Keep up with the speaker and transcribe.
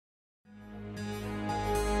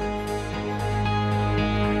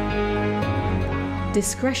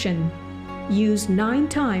Discretion, used 9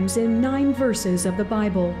 times in 9 verses of the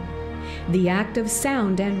Bible. The act of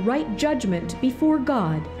sound and right judgment before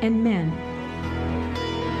God and men.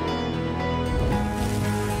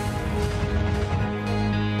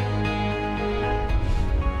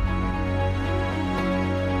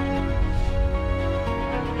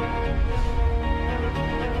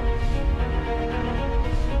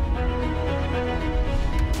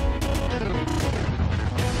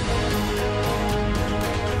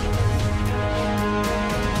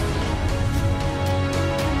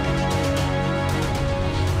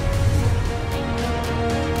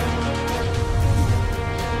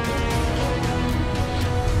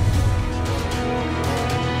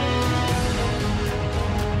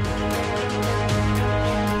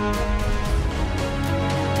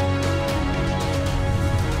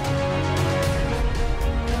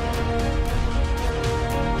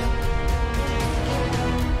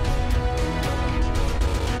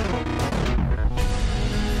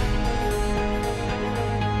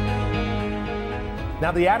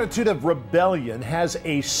 Now, the attitude of rebellion has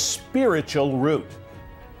a spiritual root.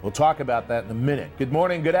 We'll talk about that in a minute. Good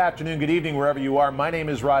morning, good afternoon, good evening, wherever you are. My name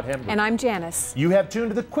is Rod Hembree. And I'm Janice. You have tuned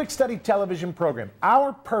to the Quick Study television program.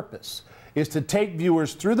 Our purpose is to take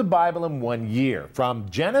viewers through the Bible in 1 year, from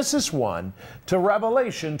Genesis 1 to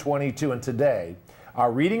Revelation 22. And today,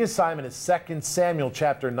 our reading assignment is 2 Samuel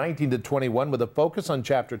chapter 19 to 21 with a focus on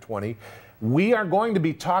chapter 20. We are going to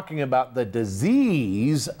be talking about the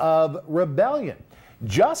disease of rebellion.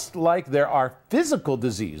 Just like there are physical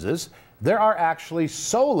diseases, there are actually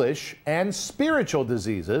soulish and spiritual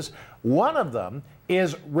diseases. One of them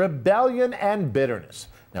is rebellion and bitterness.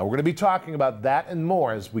 Now, we're going to be talking about that and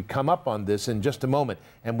more as we come up on this in just a moment,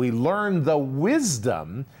 and we learn the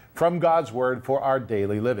wisdom from God's Word for our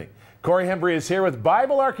daily living. Corey Hembree is here with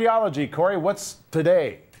Bible Archaeology. Corey, what's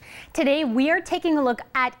today? Today we are taking a look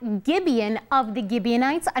at Gibeon of the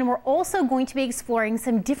Gibeonites, and we're also going to be exploring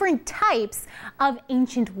some different types of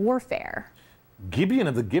ancient warfare. Gibeon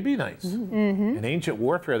of the Gibeonites. In ancient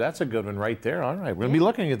warfare, that's a good one right there. All right, we're going to be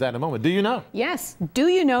looking at that in a moment. Do you know? Yes. Do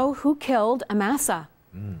you know who killed Amasa?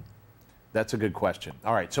 That's a good question.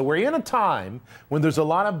 All right, so we're in a time when there's a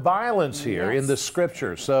lot of violence here in the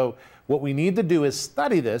Scripture. So what we need to do is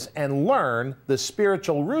study this and learn the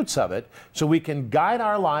spiritual roots of it so we can guide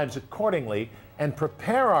our lives accordingly and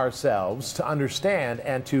prepare ourselves to understand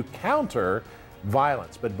and to counter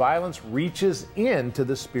violence. But violence reaches into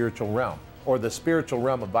the spiritual realm, or the spiritual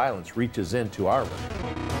realm of violence reaches into our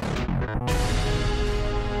realm.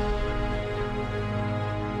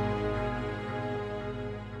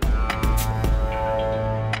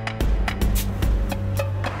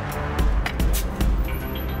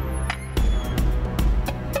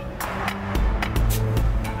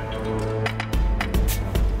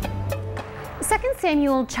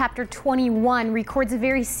 Samuel chapter 21 records a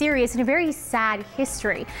very serious and a very sad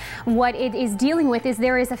history. What it is dealing with is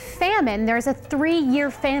there is a famine. There's a 3-year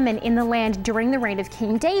famine in the land during the reign of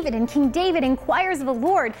King David. And King David inquires of the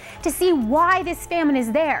Lord to see why this famine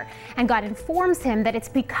is there. And God informs him that it's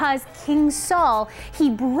because King Saul, he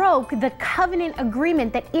broke the covenant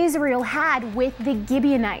agreement that Israel had with the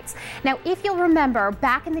Gibeonites. Now, if you'll remember,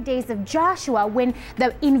 back in the days of Joshua, when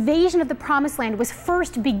the invasion of the Promised Land was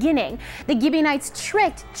first beginning, the Gibeonites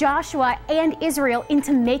tricked Joshua and Israel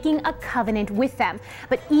into making a covenant with them.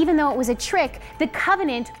 But even though it was a trick, the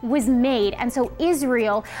covenant was made, and so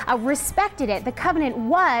Israel respected it. The covenant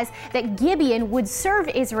was that Gibeon would serve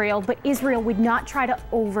Israel, but Israel would not try to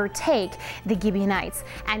overtake the Gibeonites.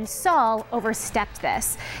 And Saul overstepped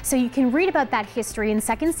this. So you can read about that history in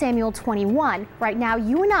 2 Samuel 21. Right now,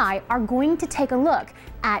 you and I are going to take a look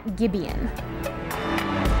at Gibeon.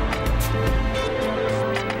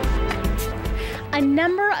 A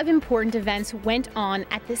number of important events went on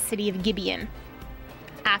at the city of Gibeon.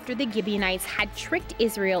 After the Gibeonites had tricked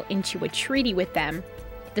Israel into a treaty with them,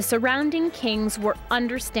 the surrounding kings were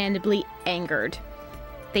understandably angered.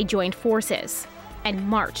 They joined forces and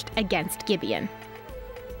marched against Gibeon.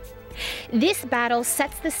 This battle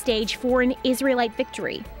sets the stage for an Israelite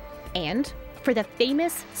victory and for the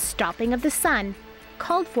famous stopping of the sun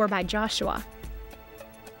called for by Joshua.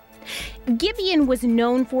 Gibeon was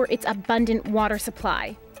known for its abundant water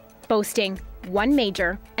supply, boasting 1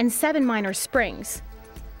 major and 7 minor springs,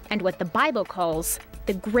 and what the Bible calls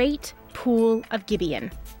the Great Pool of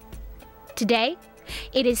Gibeon. Today,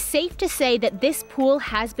 it is safe to say that this pool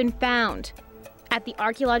has been found. At the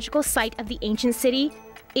archaeological site of the ancient city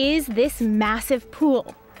is this massive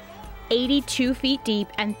pool. 82 feet deep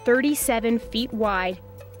and 37 feet wide,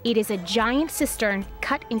 it is a giant cistern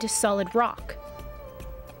cut into solid rock.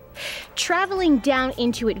 Traveling down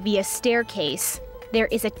into it via staircase, There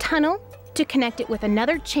is a tunnel to connect it with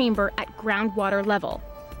another chamber at groundwater level.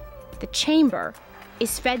 The chamber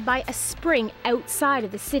is fed by a spring outside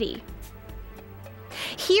of the city.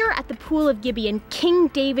 Here at the Pool of Gibeon, King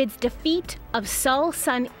David's defeat of Saul's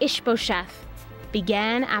son Ishbosheth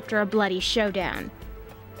began after a bloody showdown.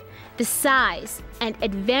 The size and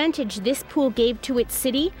advantage this pool gave to its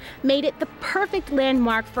city made it the perfect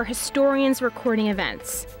landmark for historians recording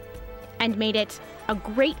events, and made it a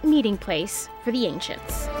great meeting place for the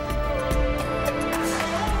ancients.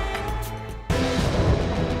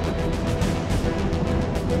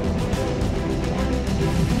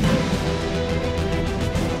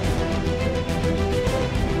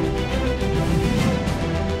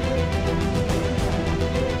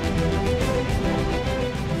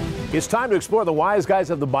 It's time to explore the wise guys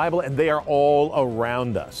of the Bible, and they are all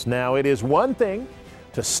around us. Now, it is one thing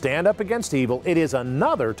to stand up against evil. It is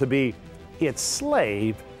another to be its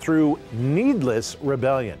slave through needless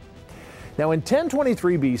rebellion. Now, in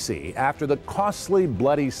 1023 BC, after the costly,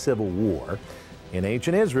 bloody civil war, in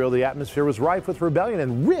ancient Israel, the atmosphere was rife with rebellion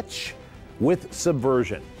and rich with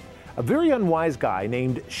subversion. A very unwise guy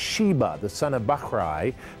named Sheba, the son of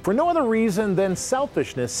Bichri, for no other reason than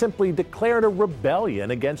selfishness, simply declared a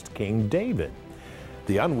rebellion against King David.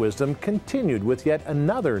 The unwisdom continued with yet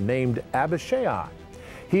another named Abishai.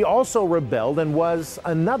 He also rebelled and was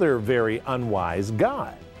another very unwise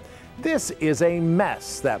guy. This is a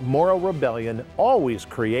mess that moral rebellion always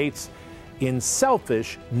creates in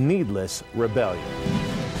selfish, needless rebellion.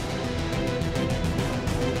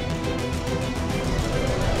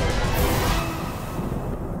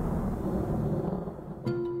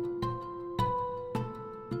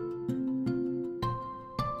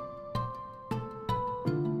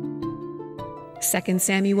 Second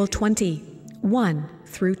Samuel 20, 1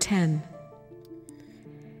 through 10.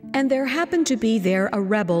 And there happened to be there a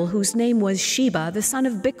rebel whose name was Sheba, the son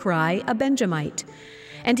of Bichri, a Benjamite.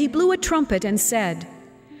 And he blew a trumpet and said,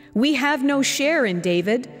 We have no share in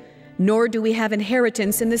David, nor do we have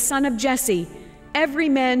inheritance in the son of Jesse, every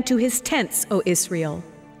man to his tents, O Israel.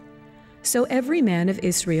 So every man of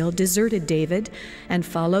Israel deserted David and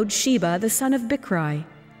followed Sheba, the son of Bichri.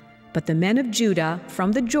 But the men of Judah,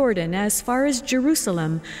 from the Jordan as far as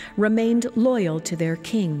Jerusalem, remained loyal to their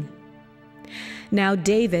king. Now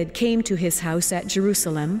David came to his house at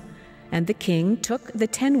Jerusalem, and the king took the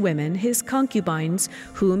 10 women, his concubines,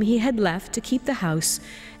 whom he had left to keep the house,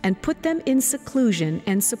 and put them in seclusion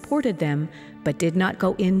and supported them, but did not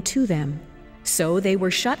go in to them. So they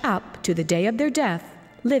were shut up to the day of their death,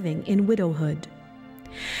 living in widowhood.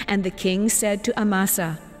 And the king said to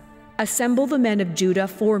Amasa, Assemble the men of Judah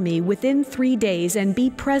for me within 3 days, and be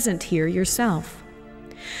present here yourself.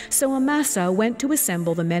 So Amasa went to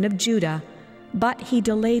assemble the men of Judah, but he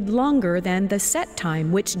delayed longer than the set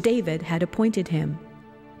time which David had appointed him.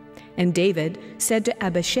 And David said to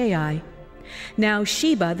Abishai, Now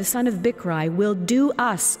Sheba the son of Bichri will do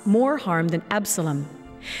us more harm than Absalom.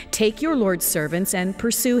 Take your Lord's servants and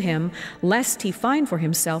pursue him, lest he find for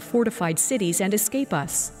himself fortified cities and escape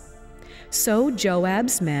us. So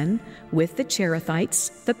Joab's men, with the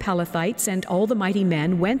Cherethites, the Pelethites, and all the mighty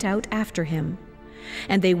men, went out after him.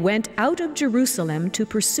 And they went out of Jerusalem to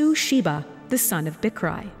pursue Sheba, the son of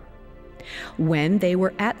Bichri. When they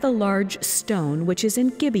were at the large stone which is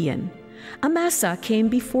in Gibeon, Amasa came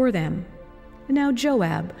before them. Now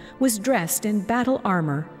Joab was dressed in battle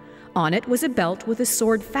armor. On it was a belt with a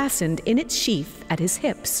sword fastened in its sheath at his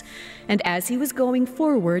hips, and as he was going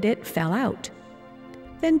forward it fell out.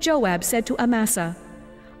 Then Joab said to Amasa,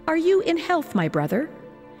 Are you in health, my brother?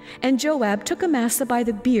 And Joab took Amasa by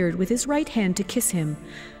the beard with his right hand to kiss him.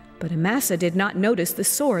 But Amasa did not notice the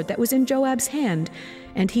sword that was in Joab's hand,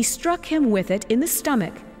 and he struck him with it in the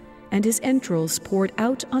stomach, and his entrails poured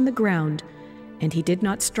out on the ground, and he did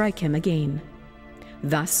not strike him again.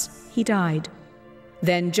 Thus he died.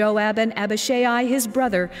 Then Joab and Abishai his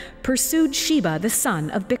brother pursued Sheba the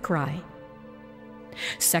son of Bichri.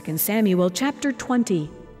 2 Samuel chapter 20,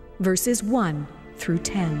 verses 1 through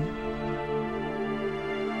 10.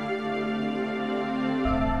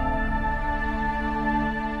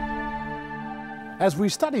 As we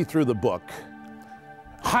study through the book,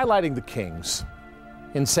 highlighting the kings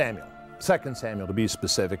in Samuel, 2 Samuel to be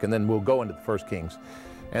specific, and then we'll go into the 1 Kings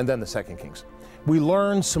and then the 2 Kings, we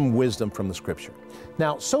learn some wisdom from the scripture.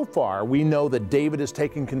 Now, so far, we know that David has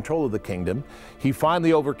taken control of the kingdom. He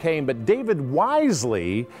finally overcame, but David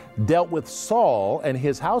wisely dealt with Saul and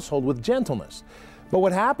his household with gentleness. But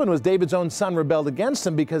what happened was David's own son rebelled against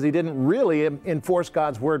him because he didn't really enforce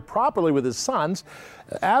God's word properly with his sons.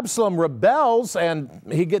 Absalom rebels and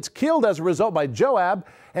he gets killed as a result by Joab.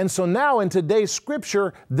 And so now in today's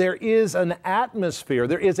scripture, there is an atmosphere,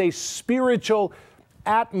 there is a spiritual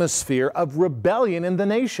atmosphere of rebellion in the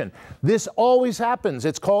nation. This always happens.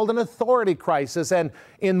 It's called an authority crisis. And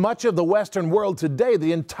in much of the Western world today,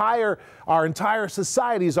 our entire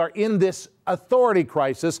societies are in this authority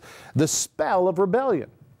crisis, the spell of rebellion.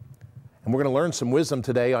 And we're going to learn some wisdom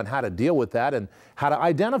today on how to deal with that and how to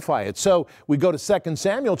identify it. So we go to 2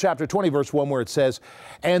 Samuel chapter 20, verse 1, where it says,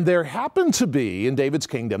 "And there happened to be in David's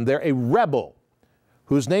kingdom there a rebel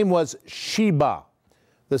whose name was Sheba,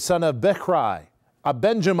 the son of Bichri, a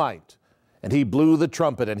Benjamite. And he blew the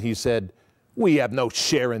trumpet and he said, 'We have no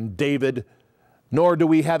share in David, nor do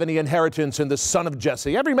we have any inheritance in the son of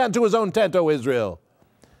Jesse. Every man to his own tent, O Israel.'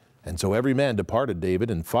 And so every man departed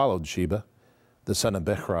David and followed Sheba, the son of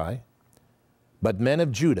Bichri. But men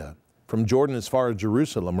of Judah, from Jordan as far as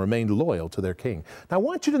Jerusalem, remained loyal to their king." Now I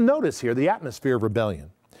want you to notice here the atmosphere of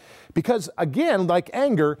rebellion. Because again, like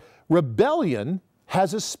anger, rebellion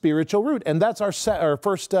has a spiritual root. And that's our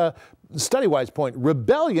first study-wise point.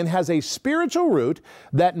 Rebellion has a spiritual root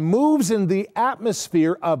that moves in the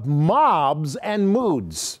atmosphere of mobs and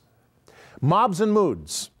moods. Mobs and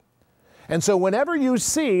moods. And so whenever you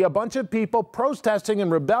see a bunch of people protesting in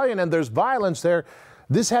rebellion and there's violence there,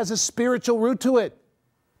 this has a spiritual root to it.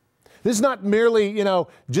 This is not merely,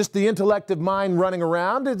 just the intellect of mind running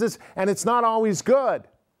around, and it's not always good.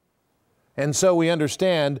 And so we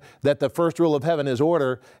understand that the first rule of heaven is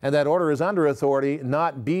order, and that order is under authority,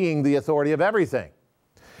 not being the authority of everything.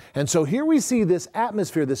 And so here we see this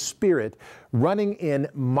atmosphere, this spirit, running in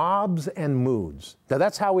mobs and moods. Now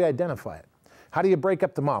that's how we identify it. How do you break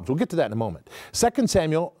up the mobs? We'll get to that in a moment. 2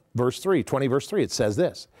 Samuel verse 3, 20 verse 3, it says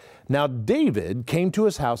this, "Now David came to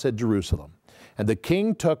his house at Jerusalem, and the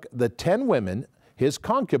king took the 10 women, his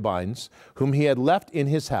concubines, whom he had left in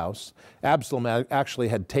his house." Absalom actually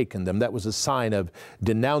had taken them. That was a sign of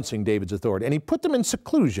denouncing David's authority. "And he put them in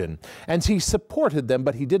seclusion, and he supported them,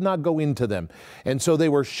 but he did not go into them. And so they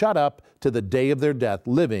were shut up to the day of their death,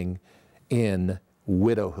 living in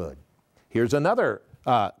widowhood." Here's another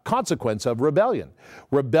consequence of rebellion.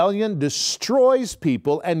 Rebellion destroys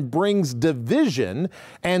people and brings division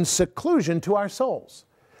and seclusion to our souls.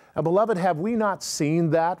 Now, beloved, have we not seen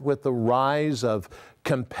that with the rise of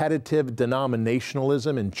competitive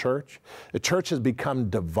denominationalism in church? The church has become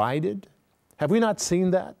divided. Have we not seen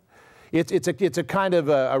that? It's a kind of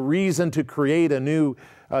a reason to create a new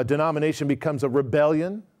denomination becomes a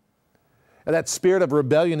rebellion. And that spirit of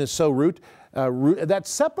rebellion is so that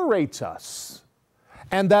separates us.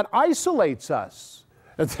 And that isolates us.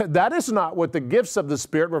 That is not what the gifts of the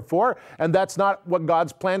Spirit were for, and that's not what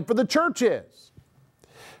God's plan for the church is.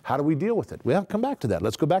 How do we deal with it? Well, come back to that.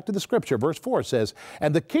 Let's go back to the scripture. Verse 4 says,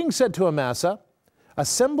 "And the king said to Amasa,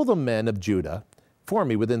 'Assemble the men of Judah for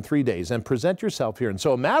me within 3 days, and present yourself here.' And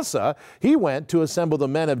so Amasa, he went to assemble the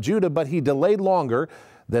men of Judah, but he delayed longer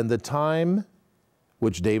than the time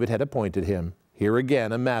which David had appointed him." Here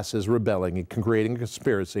again, Amasa is rebelling and creating a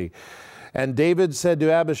conspiracy. "And David said to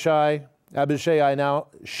Abishai, now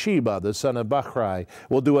Sheba, the son of Bichri,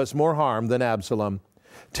 will do us more harm than Absalom.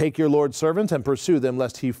 Take your Lord's servants and pursue them,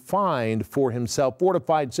 lest he find for himself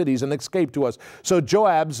fortified cities and escape to us." So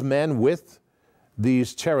Joab's men with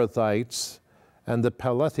these Cherethites and the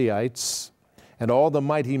Pelethites and all the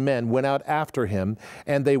mighty men went out after him,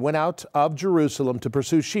 and they went out of Jerusalem to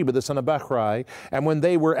pursue Sheba, the son of Bichri. And when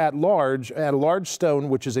they were at a large stone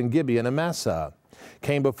which is in Gibeon, Amasa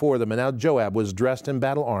came before them. And now Joab was dressed in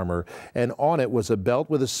battle armor, and on it was a belt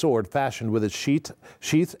with a sword fashioned with a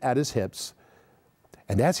sheath at his hips.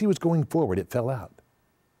 And as he was going forward, it fell out.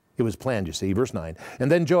 It was planned, you see, verse 9.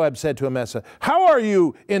 "And then Joab said to Amasa, 'How are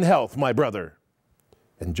you in health, my brother?'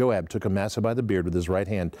 And Joab took Amasa by the beard with his right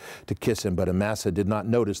hand to kiss him. But Amasa did not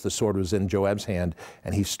notice the sword was in Joab's hand,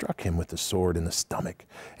 and he struck him with the sword in the stomach,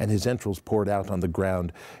 and his entrails poured out on the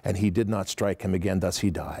ground, and he did not strike him again. Thus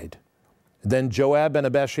he died. Then Joab and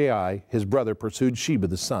Abishai, his brother, pursued Sheba,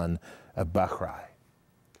 the son of Bichri."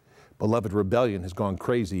 Beloved, rebellion has gone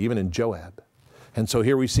crazy, even in Joab. And so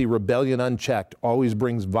here we see rebellion unchecked always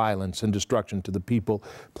brings violence and destruction to the people,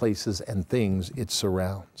 places, and things it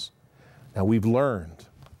surrounds. Now we've learned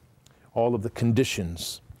all of the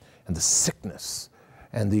conditions and the sickness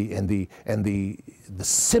and the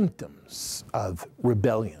symptoms of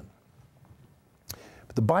rebellion.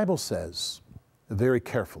 But the Bible says very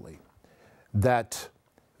carefully that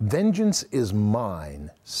vengeance is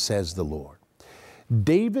mine, says the Lord.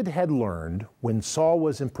 David had learned when Saul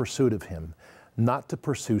was in pursuit of him not to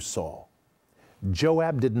pursue Saul.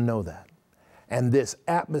 Joab didn't know that. And this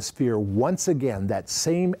atmosphere, once again, that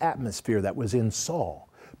same atmosphere that was in Saul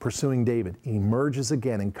pursuing David, emerges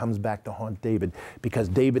again and comes back to haunt David because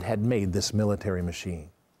David had made this military machine.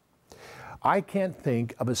 I can't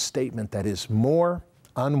think of a statement that is more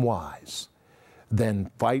unwise than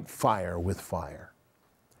fight fire with fire.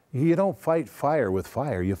 You don't fight fire with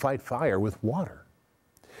fire, you fight fire with water.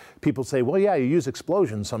 People say, well, yeah, you use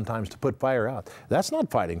explosions sometimes to put fire out. That's not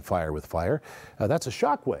fighting fire with fire. That's a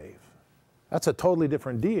shock wave. That's a totally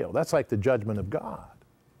different deal. That's like the judgment of God.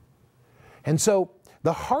 And so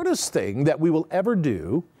the hardest thing that we will ever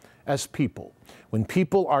do as people, when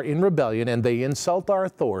people are in rebellion and they insult our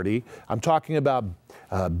authority, I'm talking about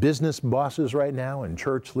business bosses right now and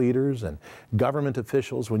church leaders and government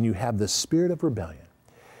officials, when you have the spirit of rebellion,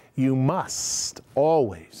 you must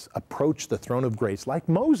always approach the throne of grace like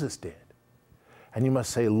Moses did. And you must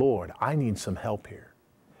say, Lord, I need some help here,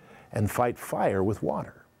 and fight fire with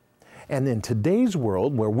water. And in today's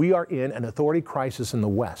world, where we are in an authority crisis in the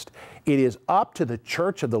West, it is up to the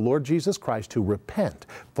church of the Lord Jesus Christ to repent,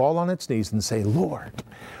 fall on its knees and say, Lord,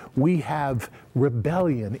 we have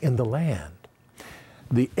rebellion in the land.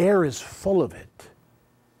 The air is full of it.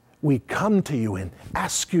 We come to you and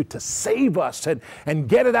ask you to save us and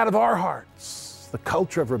get it out of our hearts, the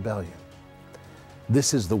culture of rebellion.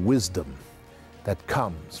 This is the wisdom that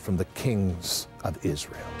comes from the kings of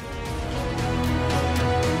Israel.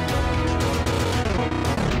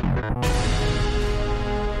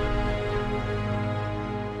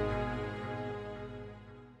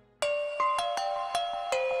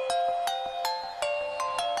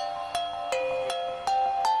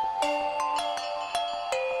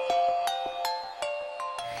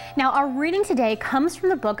 Now, our reading today comes from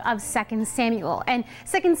the book of 2 Samuel, and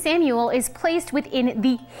 2 Samuel is placed within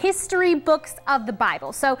the history books of the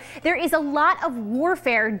Bible. So there is a lot of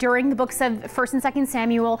warfare during the books of 1st and 2nd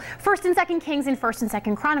Samuel, 1st and 2nd Kings, and 1st and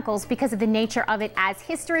 2nd Chronicles because of the nature of it as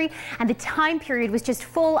history, and the time period was just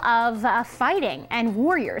full of fighting and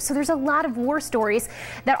warriors. So there's a lot of war stories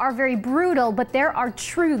that are very brutal, but there are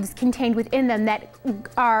truths contained within them that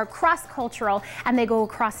are cross-cultural, and they go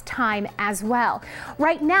across time as well.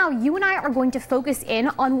 Right now, you and I are going to focus in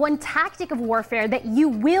on one tactic of warfare that you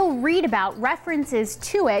will read about references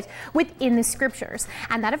to it within the scriptures.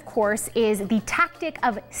 And that, of course, is the tactic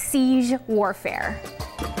of siege warfare.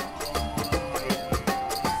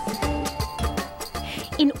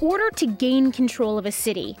 In order to gain control of a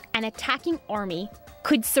city, an attacking army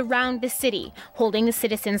could surround the city, holding the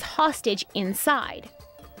citizens hostage inside.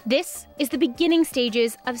 This is the beginning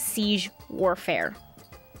stages of siege warfare.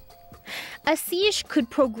 A siege could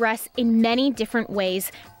progress in many different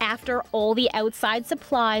ways after all the outside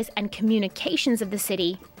supplies and communications of the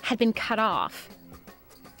city had been cut off.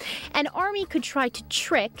 An army could try to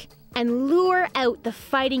trick and lure out the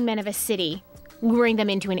fighting men of a city, luring them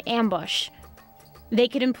into an ambush. They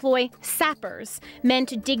could employ sappers, men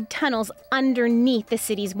to dig tunnels underneath the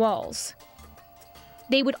city's walls.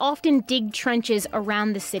 They would often dig trenches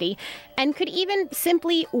around the city and could even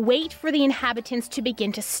simply wait for the inhabitants to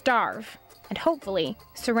begin to starve and hopefully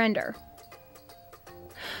surrender.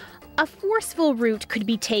 A forceful route could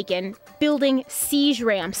be taken, building siege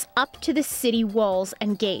ramps up to the city walls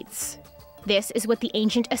and gates. This is what the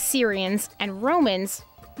ancient Assyrians and Romans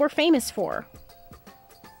were famous for.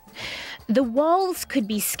 The walls could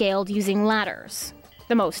be scaled using ladders,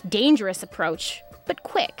 the most dangerous approach, but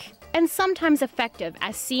quick and sometimes effective,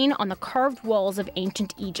 as seen on the carved walls of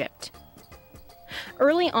ancient Egypt.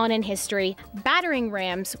 Early on in history, battering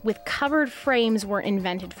rams with covered frames were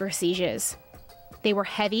invented for sieges. They were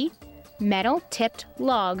heavy, metal-tipped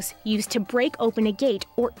logs used to break open a gate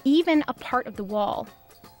or even a part of the wall.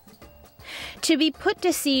 To be put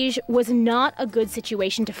to siege was not a good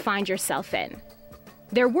situation to find yourself in.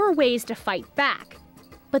 There were ways to fight back,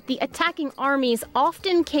 but the attacking armies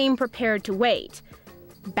often came prepared to wait.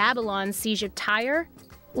 Babylon's siege of Tyre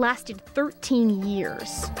lasted 13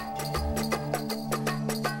 years.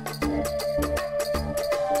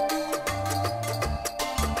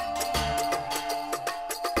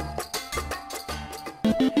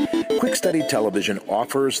 Quick Study Television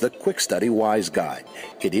offers the Quick Study Wise Guide.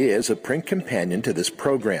 It is a print companion to this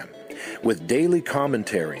program. With daily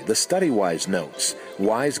commentary, the Study Wise notes,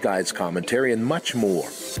 Wise Guides commentary, and much more.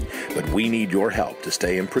 But we need your help to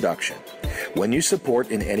stay in production. When you support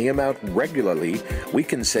in any amount regularly, we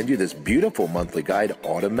can send you this beautiful monthly guide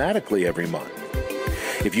automatically every month.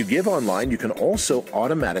 If you give online, you can also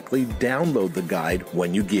automatically download the guide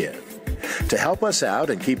when you give. To help us out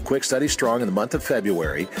and keep Quick Study strong in the month of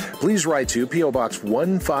February, please write to P.O. Box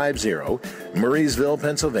 150, Murraysville,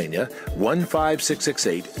 Pennsylvania,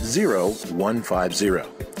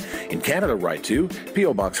 15668-0150. In Canada, write to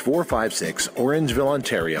P.O. Box 456, Orangeville,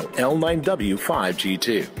 Ontario,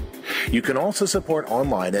 L9W5G2. You can also support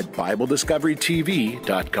online at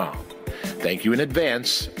BibleDiscoveryTV.com. Thank you in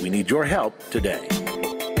advance. We need your help today.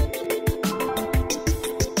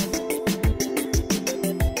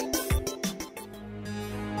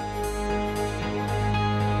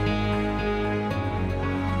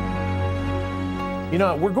 You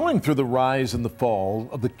know, we're going through the rise and the fall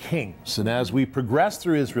of the kings, and as we progress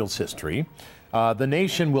through Israel's history, the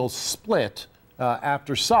nation will split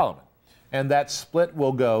after Solomon, and that split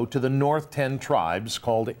will go to the north 10 tribes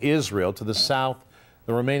called Israel, to the south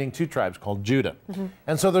the remaining 2 tribes called Judah.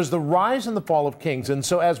 And so there's the rise and the fall of kings, and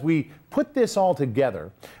so as we put this all together,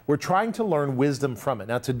 we're trying to learn wisdom from it.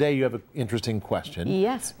 Now today you have an interesting question.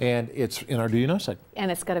 Yes. And it's in our Do You Know segment. And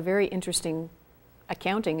it's got a very interesting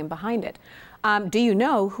accounting and behind it. Do you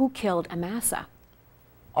know who killed Amasa?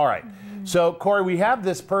 All right. So, Corey, we have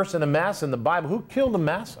this person, Amasa, in the Bible. Who killed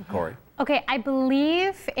Amasa, Corey? Okay, I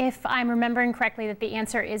believe, if I'm remembering correctly, that the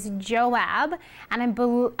answer is Joab. And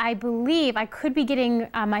I believe, I could be getting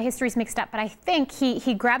my histories mixed up, but I think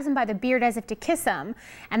he grabs him by the beard as if to kiss him,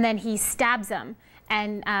 and then he stabs him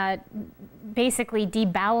and basically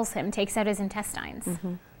debowels him, takes out his intestines.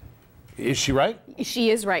 Is she right?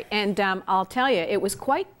 She is right. And I'll tell you, it was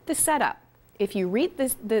quite the setup. If you read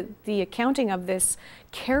the accounting of this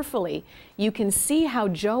carefully, you can see how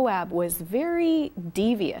Joab was very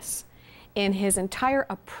devious in his entire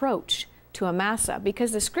approach to Amasa,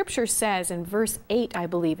 because the scripture says in verse 8, I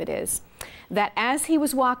believe it is, that as he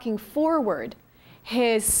was walking forward,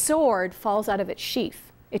 his sword falls out of its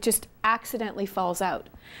sheath. It just accidentally falls out.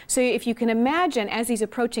 So if you can imagine, as he's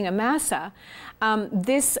approaching Amasa,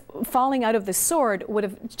 this falling out of the sword would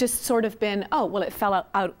have just sort of been, oh, well, it fell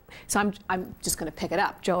out, so I'm just going to pick it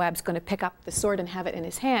up. Joab's going to pick up the sword and have it in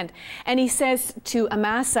his hand. And he says to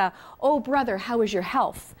Amasa, oh, brother, how is your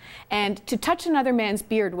health? And to touch another man's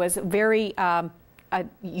beard was very,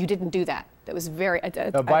 you didn't do that. That was very,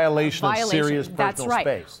 a violation of serious personal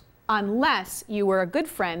space. Unless you were a good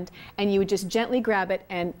friend and you would just gently grab it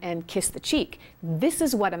and kiss the cheek. This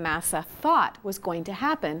is what Amasa thought was going to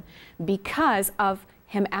happen because of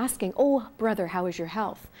him asking, oh, brother, how is your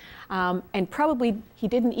health? And probably he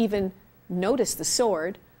didn't even notice the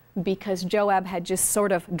sword because Joab had just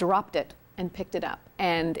sort of dropped it and picked it up.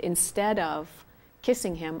 And instead of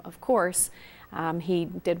kissing him, of course, he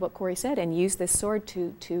did what Corey said and used this sword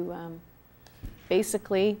to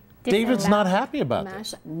basically... David's not happy about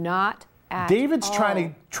this. Not at David's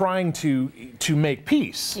all. trying to make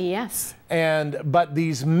peace. Yes. But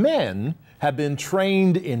these men have been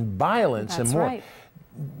trained in violence and more. Right.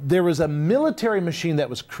 There was a military machine that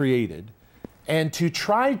was created, and to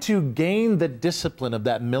try to gain the discipline of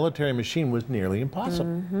that military machine was nearly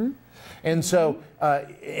impossible. And so,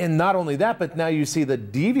 and not only that, but now you see the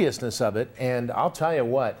deviousness of it, and I'll tell you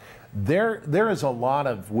what, there is a lot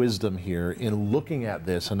of wisdom here in looking at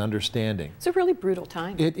this and understanding. It's a really brutal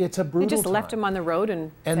time. It's a brutal time. They just left him on the road and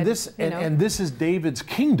said, this is David's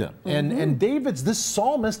kingdom, and David's the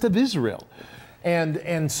psalmist of Israel,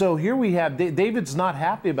 and so here we have David's not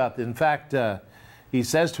happy about this. In fact, he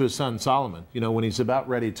says to his son Solomon, you know, when he's about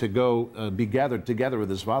ready to go be gathered together with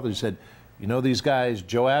his father, he said, you know, these guys,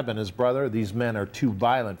 Joab and his brother, these men are too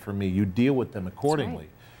violent for me. You deal with them accordingly.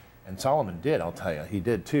 And Solomon did, I'll tell you, he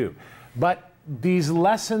did too. But these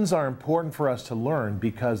lessons are important for us to learn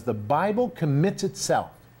because the Bible commits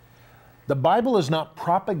itself. The Bible is not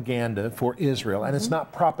propaganda for Israel, and it's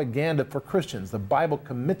not propaganda for Christians. The Bible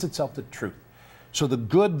commits itself to truth. So the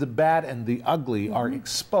good, the bad, and the ugly are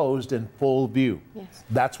exposed in full view. Yes.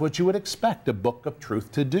 That's what you would expect a book of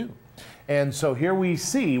truth to do. And so here we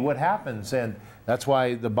see what happens, and that's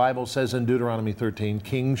why the Bible says in Deuteronomy 13,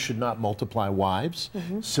 kings should not multiply wives,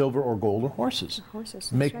 silver or gold or horses.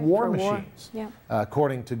 Make war machines,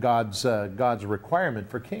 according to God's requirement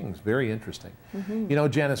for kings. Very interesting. You know,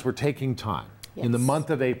 Janice, we're taking time in the month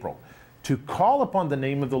of April to call upon the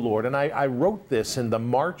name of the Lord. And I wrote this in the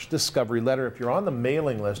March Discovery Letter. If you're on the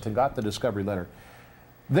mailing list and got the Discovery Letter,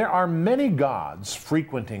 there are many gods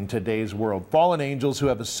frequenting today's world, fallen angels who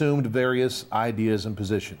have assumed various ideas and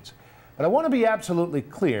positions. But I want to be absolutely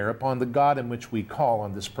clear upon the God in which we call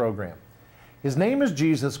on this program. His name is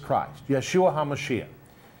Jesus Christ, Yeshua HaMashiach.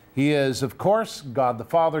 He is, of course, God the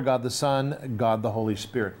Father, God the Son, God the Holy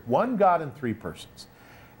Spirit. One God in three persons.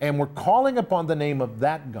 And we're calling upon the name of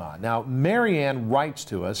that God. Now, Marianne writes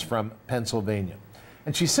to us from Pennsylvania.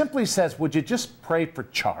 And she simply says, would you just pray for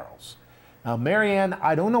Charles? Marianne,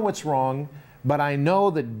 I don't know what's wrong, but I know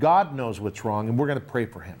that God knows what's wrong, and we're going to pray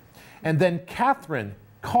for him. And then Catherine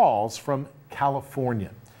calls from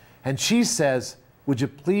California, and she says, would you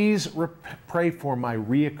please pray for my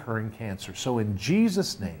reoccurring cancer? So in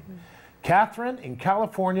Jesus' name, Catherine in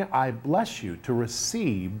California, I bless you to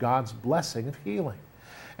receive God's blessing of healing.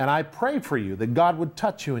 And I pray for you that God would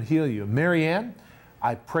touch you and heal you. Marianne,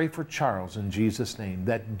 I pray for Charles in Jesus' name,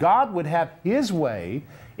 that God would have his way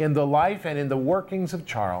in the life and in the workings of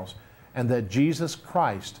Charles, and that Jesus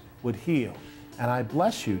Christ would heal. And I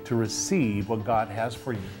bless you to receive what God has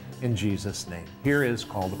for you in Jesus' name. Here is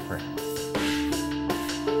call to prayer.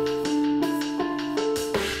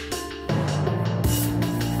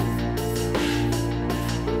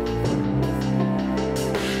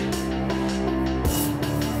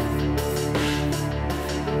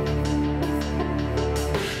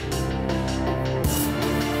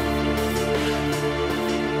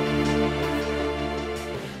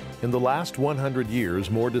 In the last 100 years,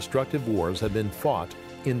 more destructive wars have been fought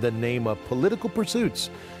in the name of political pursuits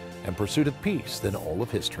and pursuit of peace than all of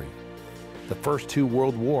history. The first two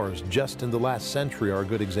world wars just in the last century are a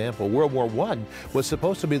good example. World War I was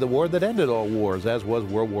supposed to be the war that ended all wars, as was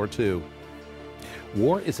World War II.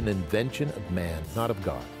 War is an invention of man, not of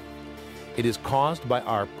God. It is caused by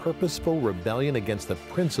our purposeful rebellion against the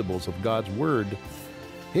principles of God's Word.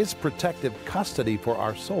 His protective custody for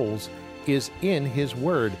our souls is in His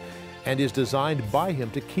Word and is designed by Him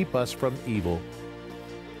to keep us from evil.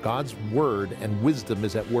 God's Word and wisdom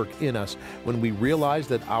is at work in us when we realize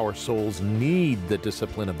that our souls need the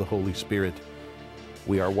discipline of the Holy Spirit.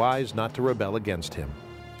 We are wise not to rebel against Him.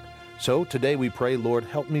 So today we pray, Lord,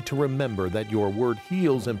 help me to remember that Your Word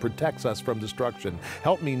heals and protects us from destruction.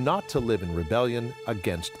 Help me not to live in rebellion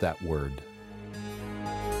against that Word.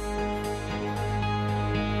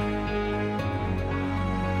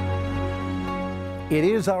 It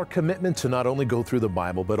is our commitment to not only go through the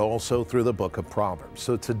Bible, but also through the book of Proverbs.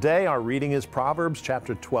 So today our reading is Proverbs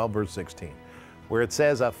chapter 12, verse 16, where it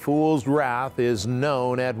says, "A fool's wrath is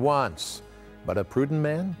known at once, but a prudent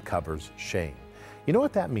man covers shame." You know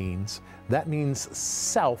what that means? That means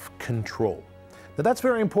self-control. Now that's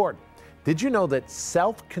very important. Did you know that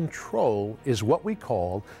self-control is what we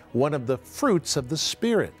call one of the fruits of the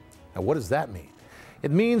Spirit? Now what does that mean? It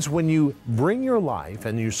means when you bring your life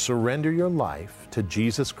and you surrender your life to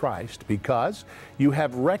Jesus Christ because you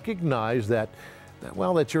have recognized that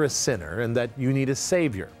you're a sinner and that you need a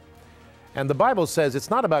Savior. And the Bible says it's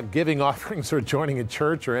not about giving offerings or joining a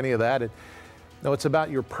church or any of that. No, it's about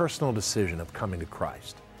your personal decision of coming to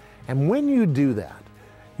Christ. And when you do that,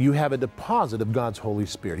 you have a deposit of God's Holy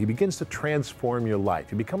Spirit. He begins to transform your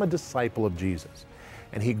life. You become a disciple of Jesus,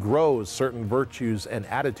 and He grows certain virtues and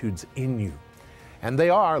attitudes in you. And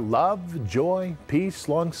they are love, joy, peace,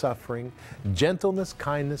 long-suffering, gentleness,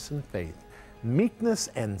 kindness, and faith, meekness,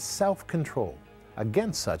 and self-control.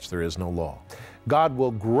 Against such there is no law. God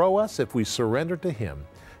will grow us if we surrender to Him,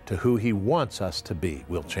 to who He wants us to be.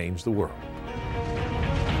 We'll change the world.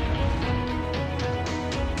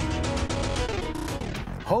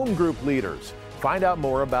 Home group leaders, find out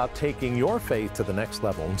more about taking your faith to the next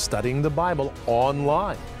level and studying the Bible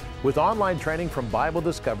online with online training from Bible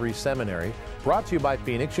Discovery Seminary, brought to you by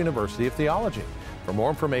Phoenix University of Theology. For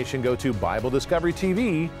more information, go to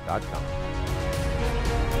BibleDiscoveryTV.com.